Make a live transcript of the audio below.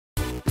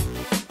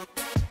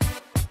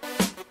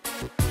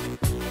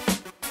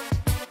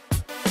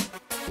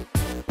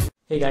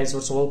Hey guys,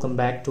 welcome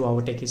back to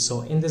our techie.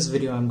 So in this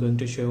video I'm going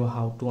to show you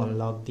how to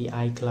unlock the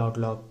iCloud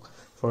lock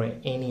for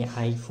any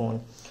iPhone.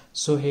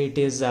 So here it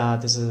is.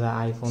 This is the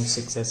iPhone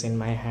 6s in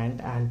my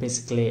hand, and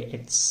basically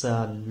it's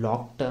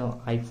locked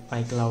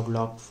iCloud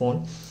lock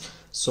phone.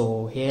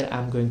 So here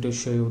I'm going to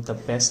show you the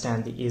best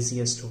and the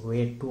easiest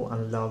way to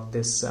unlock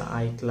this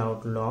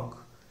iCloud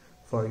lock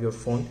for your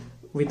phone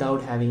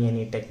without having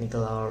any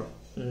technical or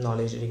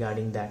knowledge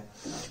regarding that.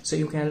 So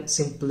you can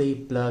simply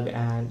plug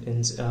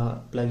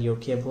your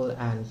cable,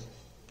 and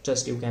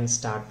just you can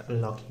start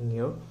unlocking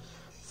your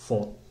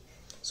phone.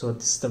 So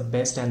this is the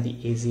best and the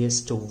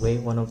easiest way,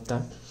 one of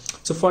them.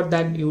 So for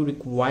that you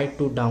require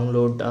to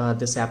download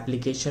this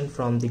application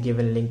from the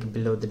given link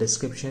below the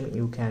description.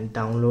 You can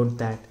download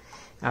that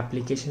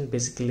application.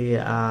 Basically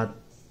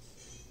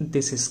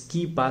this is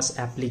keypass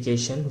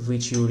application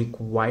which you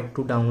require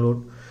to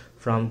download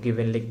from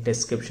given link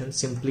description.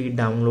 Simply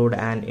download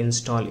and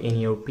install in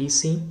your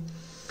PC,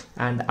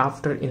 and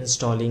after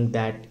installing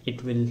that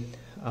it will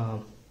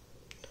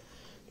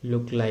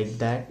look like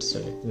that. So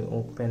let me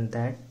open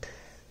that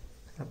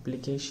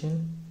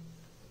application.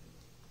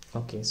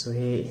 Okay, so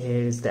here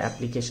is the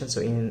application.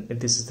 So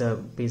this is the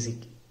basic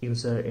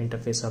user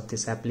interface of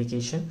this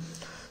application.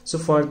 So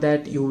for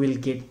that you will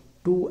get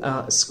two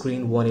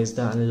screen. One is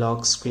the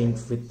unlock screen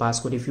with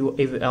passcode. If you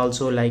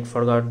also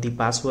forgot the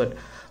password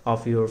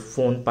of your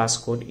phone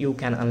passcode, you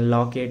can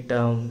unlock it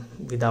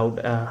without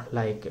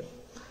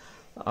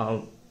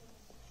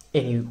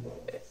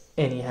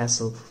any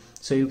hassle.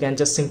 So you can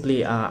just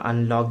simply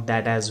unlock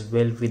that as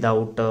well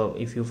without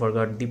if you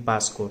forgot the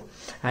passcode.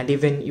 And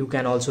even you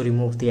can also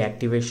remove the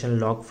activation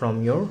lock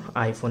from your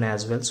iPhone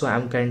as well. So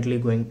I'm currently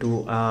going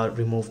to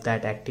remove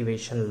that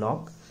activation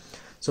lock.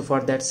 So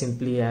for that,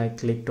 simply I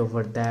clicked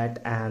over that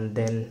and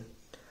then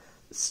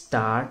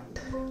start.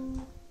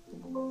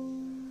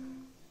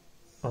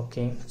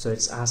 Okay, so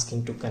it's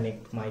asking to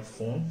connect my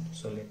phone,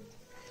 so let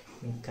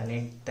me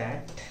connect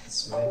that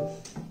as well.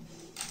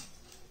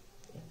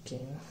 Okay,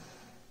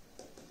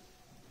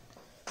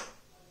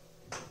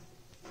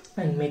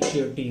 and make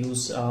sure to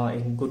use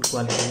in good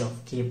quality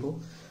of cable.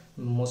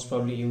 Most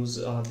probably use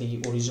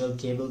the original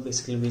cable,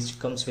 basically, which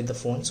comes with the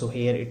phone. So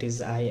here it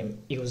is, I am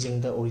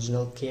using the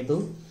original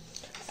cable,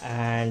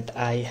 and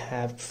I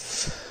have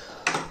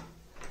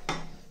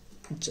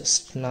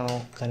just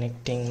now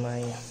connecting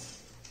my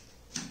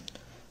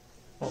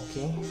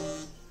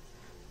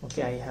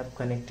okay, I have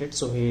connected.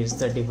 So here is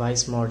the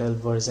device model,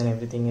 version,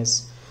 everything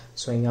is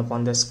showing up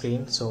on the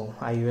screen. So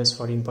iOS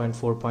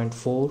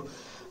 14.4.4,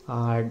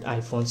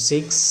 iPhone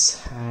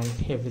 6, and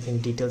everything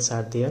details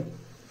are there,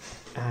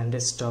 and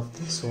desktop.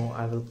 So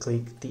I will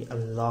click the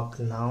unlock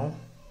now.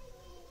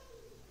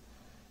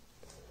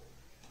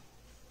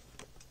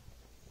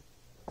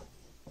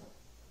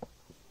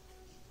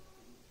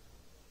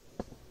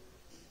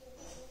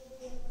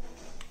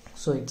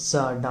 So it's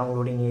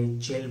downloading a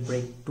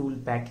jailbreak tool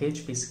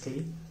package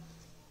basically.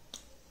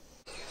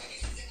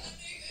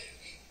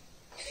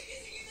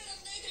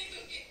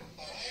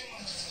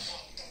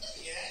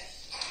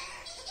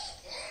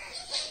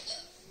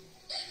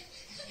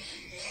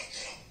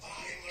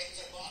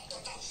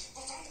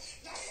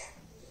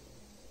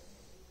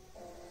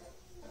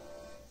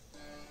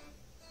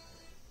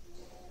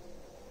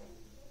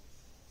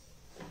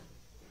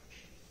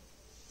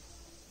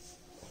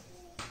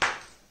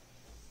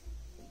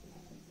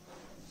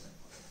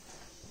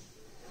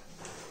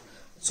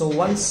 So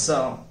once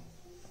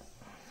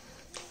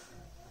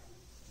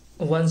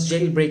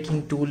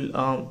jailbreaking tool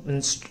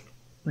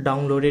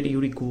downloaded, you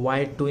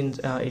required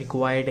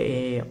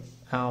a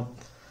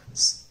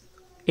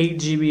 8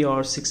 GB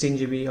or 16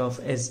 GB of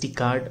SD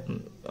card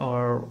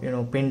or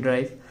pen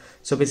drive.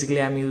 So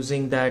basically I'm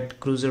using that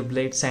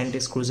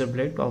SanDisk Cruiser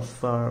Blade of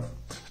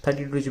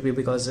 32 GB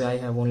because I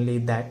have only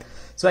that.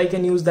 So I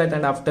can use that,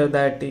 and after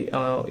that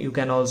you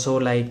can also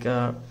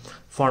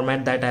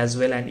format that as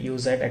well and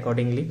use that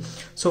accordingly.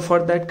 So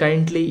for that,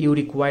 currently you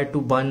require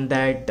to burn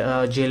that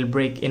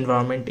jailbreak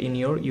environment in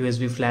your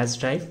USB flash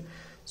drive.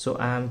 So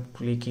I'm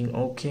clicking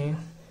OK,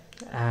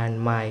 and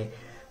my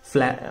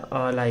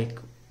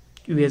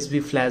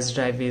USB flash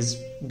drive is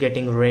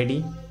getting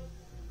ready.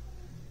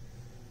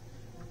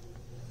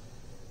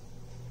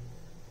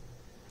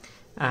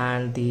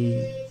 And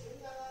the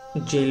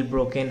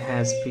jailbreak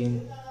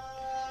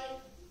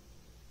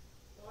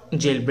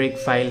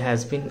file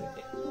has been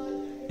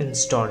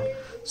installed.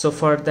 So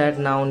for that,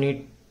 now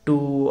need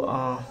to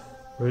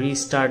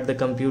restart the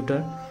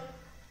computer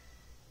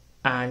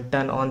and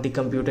turn on the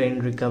computer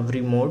in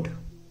recovery mode.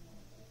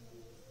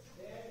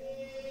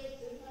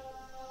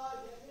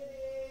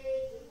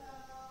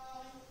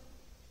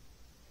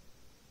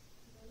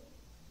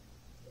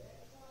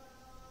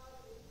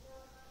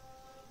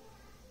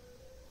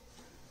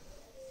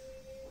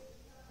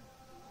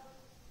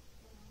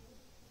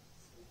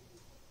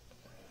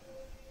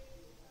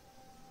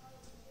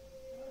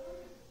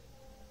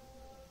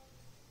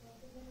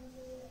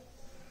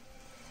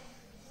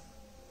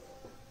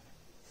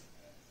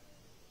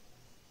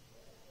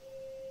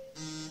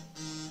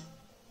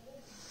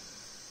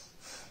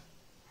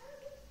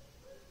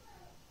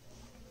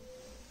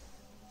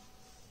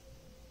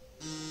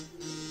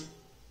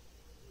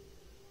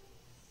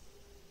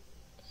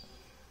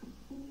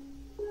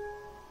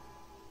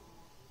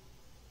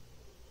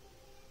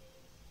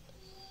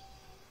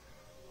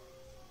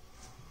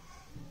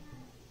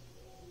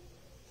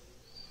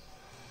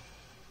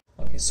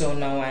 So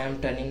now I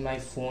am turning my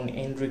phone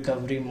in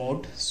recovery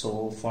mode.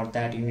 So for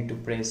that you need to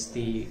press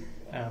the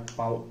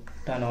power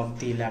turn off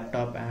the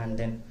laptop, and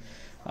then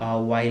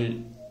while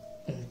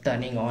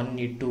turning on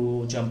need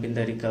to jump in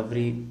the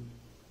recovery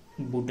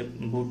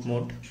boot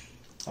mode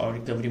or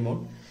recovery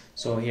mode.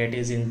 So here it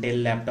is in Dell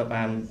laptop.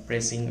 I am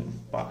pressing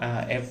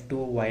F2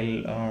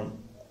 while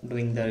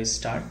doing the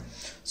restart.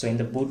 So in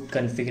the boot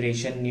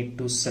configuration need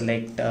to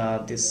select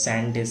this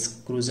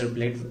SanDisk cruiser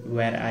blade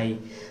where I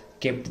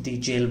kept the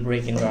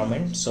jailbreak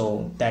environment,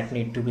 so that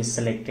need to be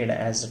selected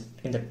as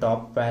in the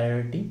top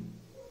priority.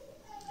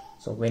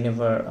 So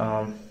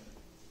whenever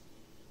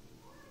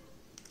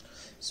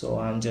so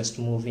I'm just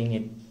moving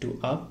it to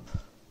up.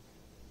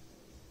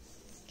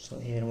 So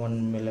here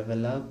one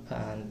level up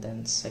and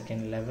then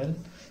second level.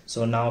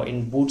 So now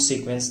in boot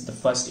sequence, the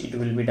first it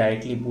will be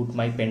directly boot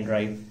my pen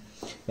drive,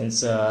 means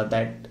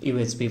that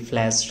USB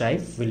flash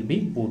drive will be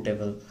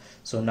bootable.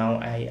 So now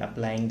I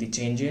applying the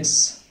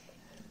changes,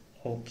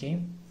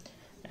 okay,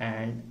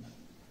 and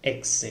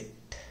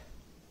exit.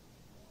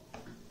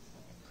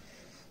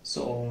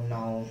 So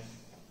now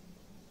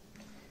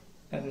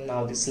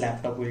this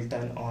laptop will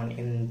turn on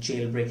in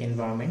jailbreak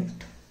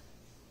environment,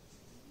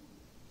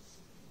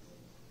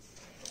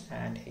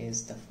 and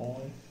here's the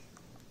phone.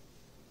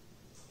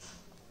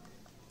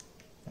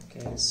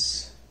 Okay,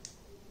 it's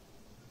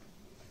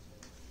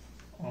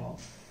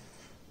off.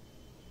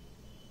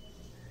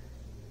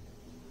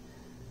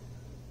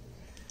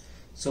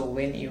 So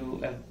when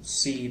you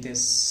see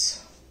this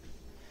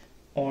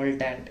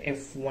Alt and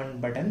F1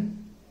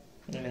 button,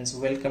 means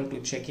welcome to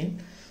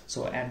check-in.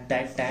 So at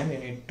that time you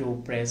need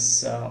to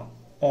press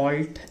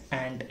Alt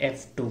and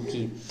F2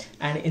 key,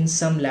 and in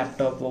some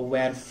laptop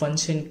where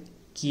function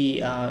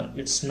key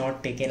it's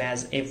not taken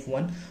as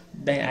F1,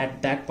 then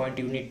at that point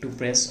you need to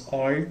press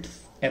Alt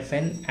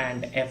Fn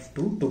and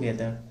F2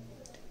 together.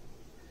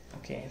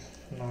 Okay,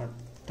 not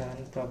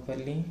done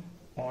properly.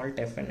 Alt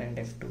Fn and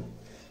F2.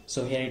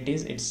 So here it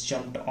is, it's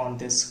jumped on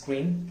this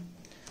screen.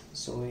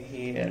 So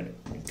here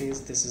it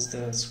is, this is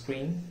the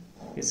screen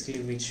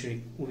basically which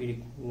we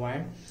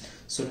require.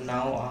 So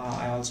now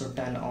I also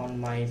turn on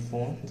my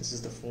phone. This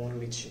is the phone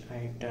which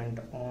I turned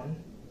on.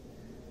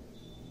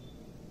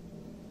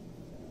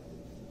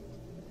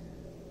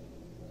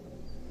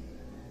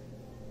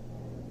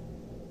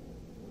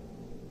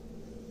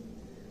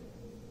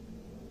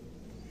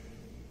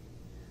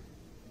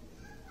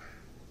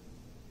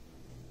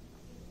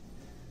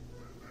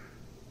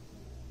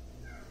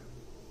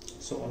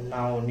 So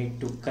now need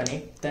to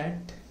connect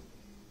that.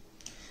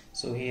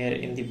 So here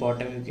in the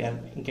bottom you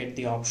can get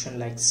the option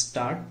like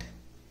start.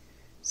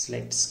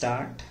 Select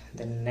start,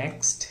 then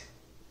next.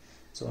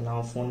 So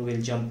now phone will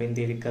jump in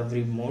the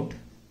recovery mode.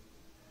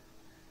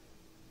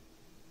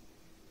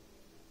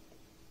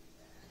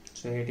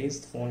 So here it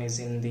is, the phone is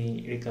in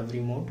the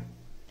recovery mode.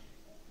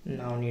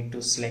 Now need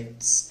to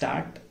select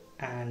start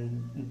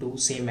and do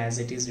same as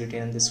it is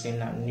written on the screen.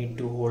 Now need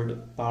to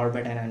hold power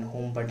button and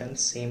home button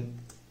same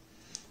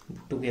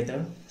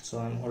together. So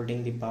I'm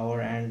holding the power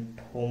and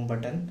home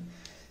button.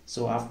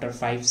 So after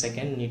 5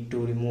 seconds need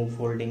to remove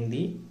holding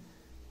the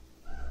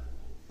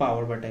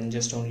power button,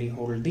 just only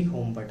hold the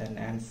home button,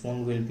 and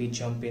phone will be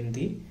jump in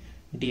the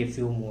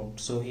DFU mode.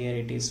 So here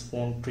it is,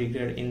 phone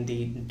triggered in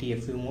the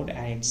DFU mode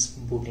and it's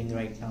booting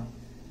right now.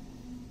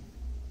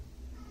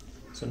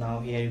 So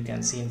now here you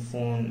can see in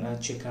phone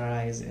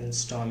Chikara is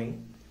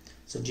installing.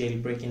 So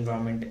jailbreak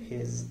environment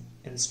is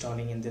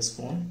installing in this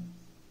phone.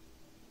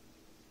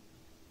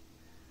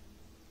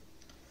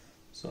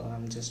 So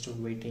I'm just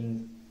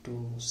waiting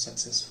to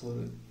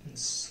successful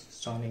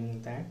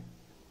installing that.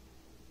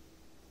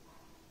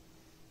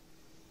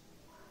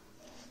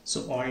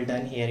 So all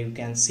done. Here you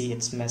can see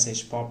its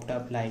message popped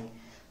up like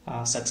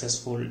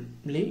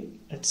successfully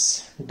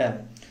it's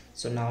done.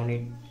 So now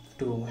need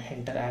to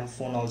enter, and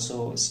phone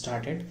also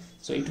started.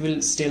 So it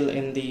will still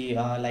in the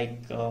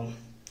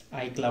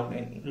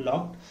iCloud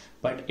locked,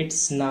 but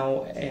it's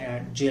now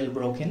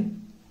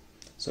jailbroken.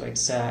 So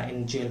it's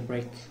in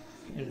jailbreak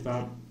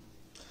environment.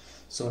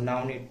 So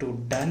now need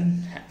to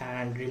done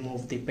and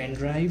remove the pen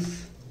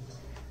drive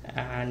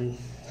and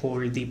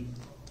hold the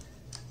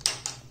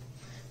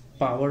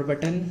power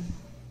button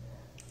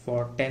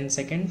for 10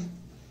 seconds.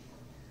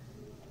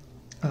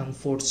 I'm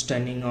forced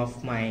turning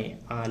off my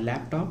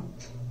laptop.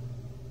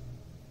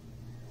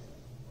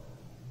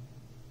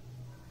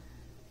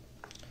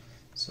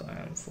 So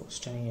I'm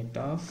forced turning it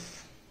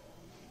off.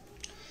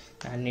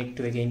 I need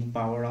to again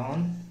power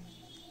on.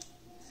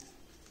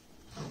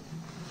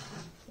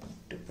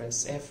 To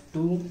press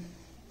F2.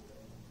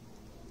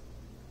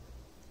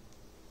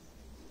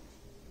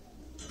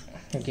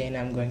 Again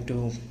I'm going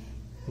to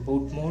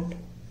boot mode.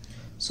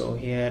 So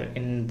here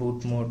in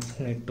boot mode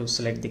need to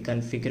select the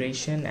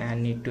configuration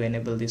and need to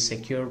enable the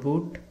secure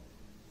boot.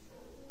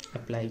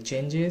 Apply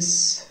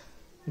changes.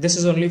 This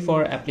is only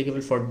for applicable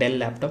for Dell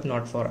laptop,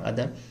 not for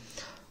other.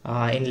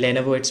 In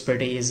Lenovo it's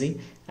pretty easy,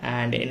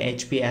 and in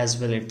HP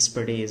as well it's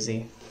pretty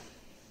easy.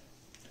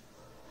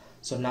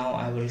 So now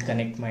I will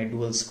connect my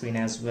dual screen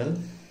as well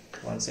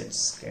once it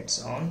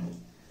gets on.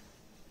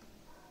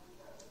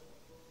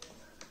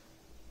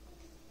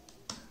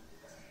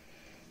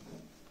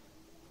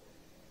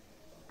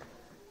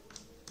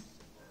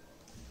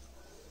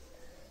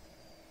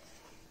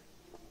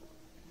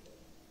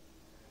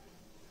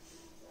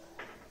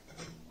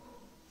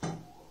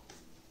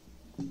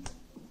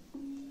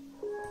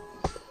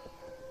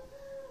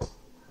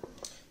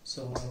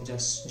 So I'm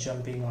just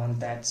jumping on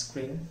that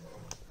screen.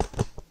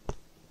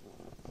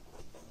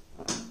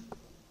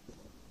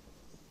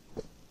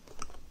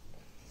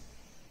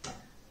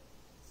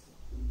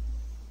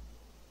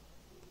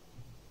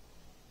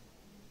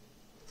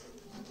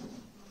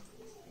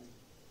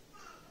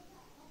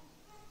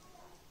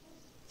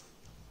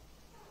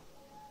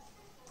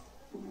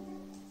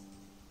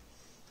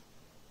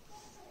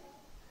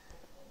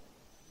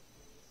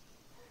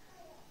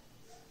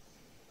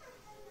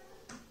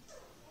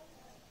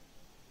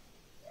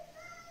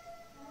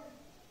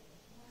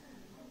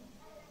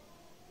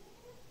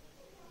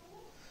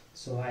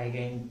 So I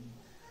again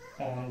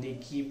on the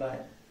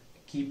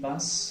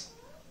keypass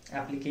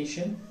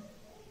application.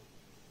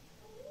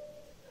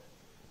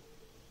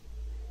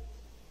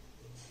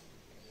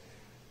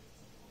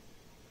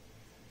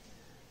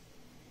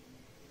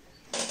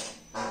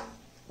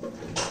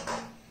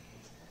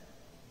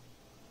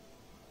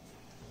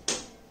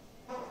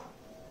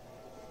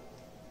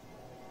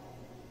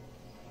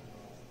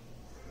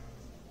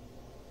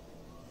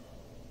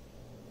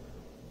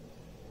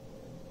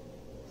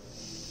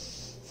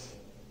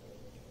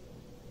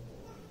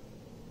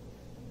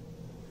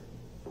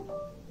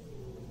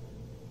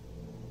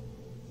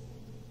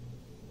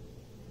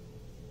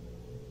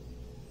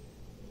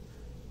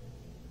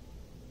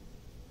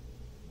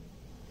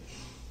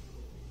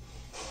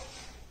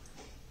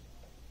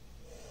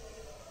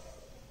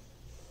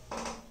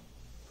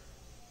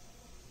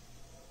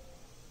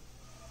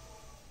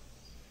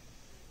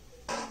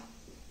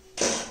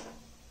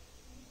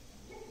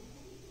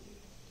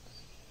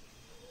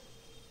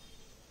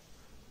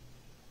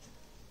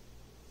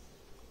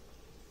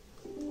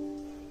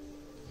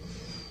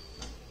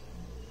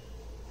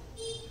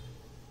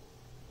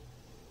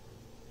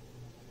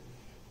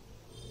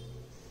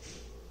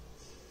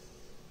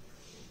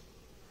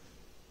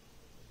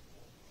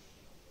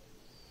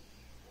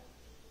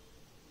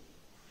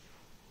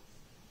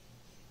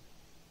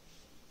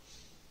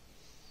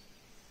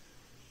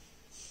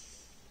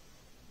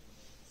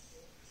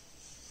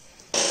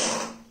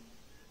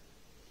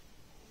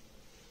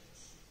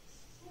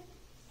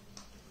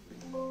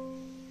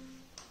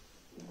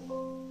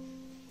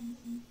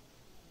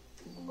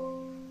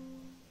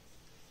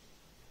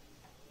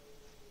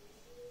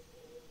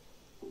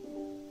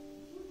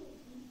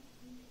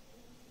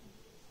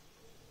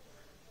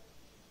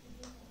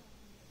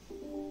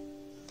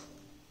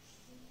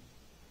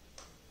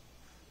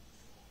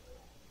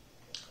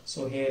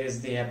 So here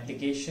is the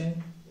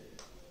application.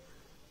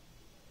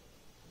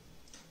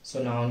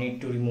 So now I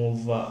need to remove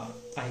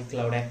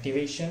iCloud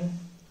activation.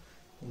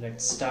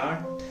 Let's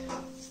start.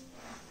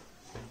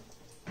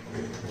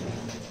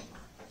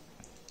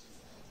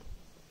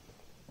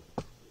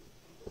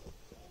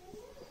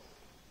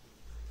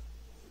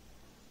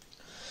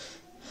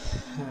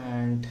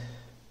 And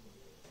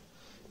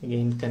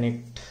again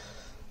connect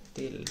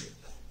the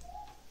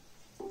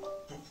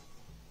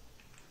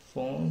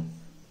phone,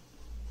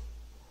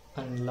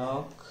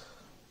 unlock.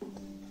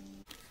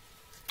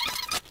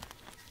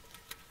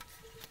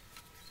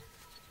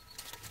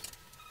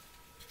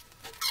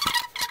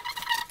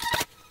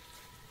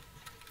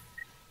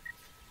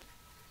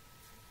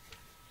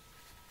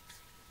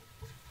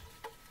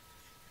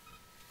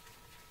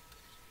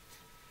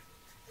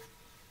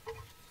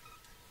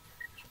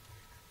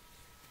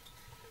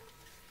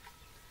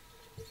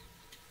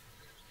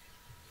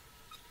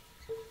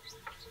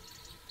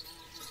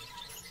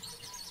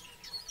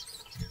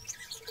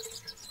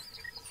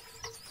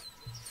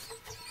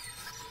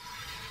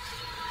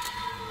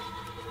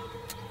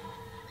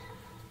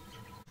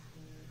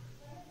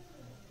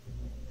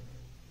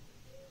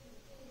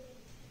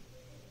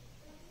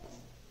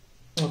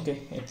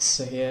 Okay, it's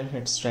here.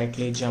 It's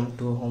directly jump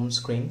to home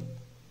screen.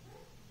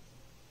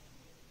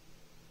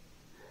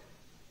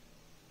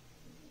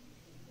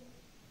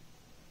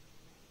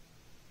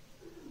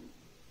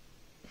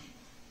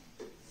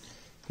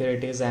 Here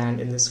it is, and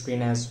in the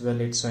screen as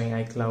well it's showing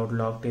iCloud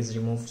locked is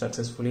removed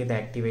successfully. The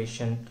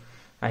activation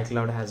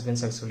iCloud has been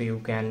successfully. You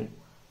can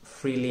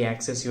freely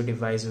access your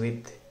device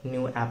with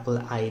new Apple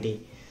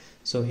ID.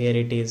 So here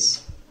it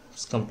is,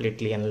 it's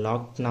completely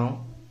unlocked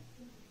now.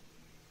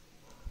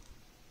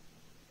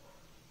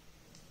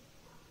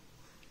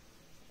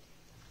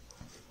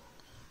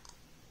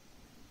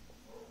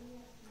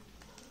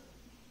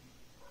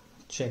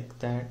 Check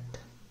that.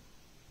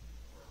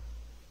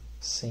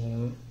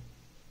 Same.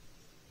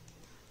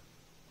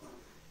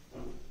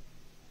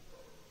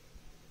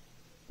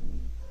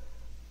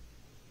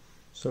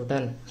 So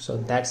done. So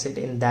that's it.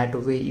 In that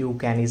way you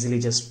can easily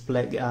just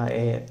plug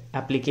a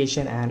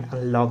application and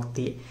unlock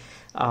the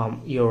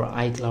your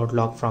iCloud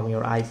lock from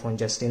your iPhone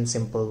just in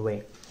simple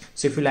way.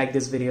 So if you like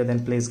this video,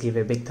 then please give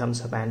a big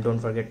thumbs up and don't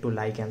forget to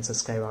like and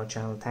subscribe our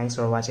channel. Thanks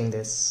for watching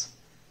this.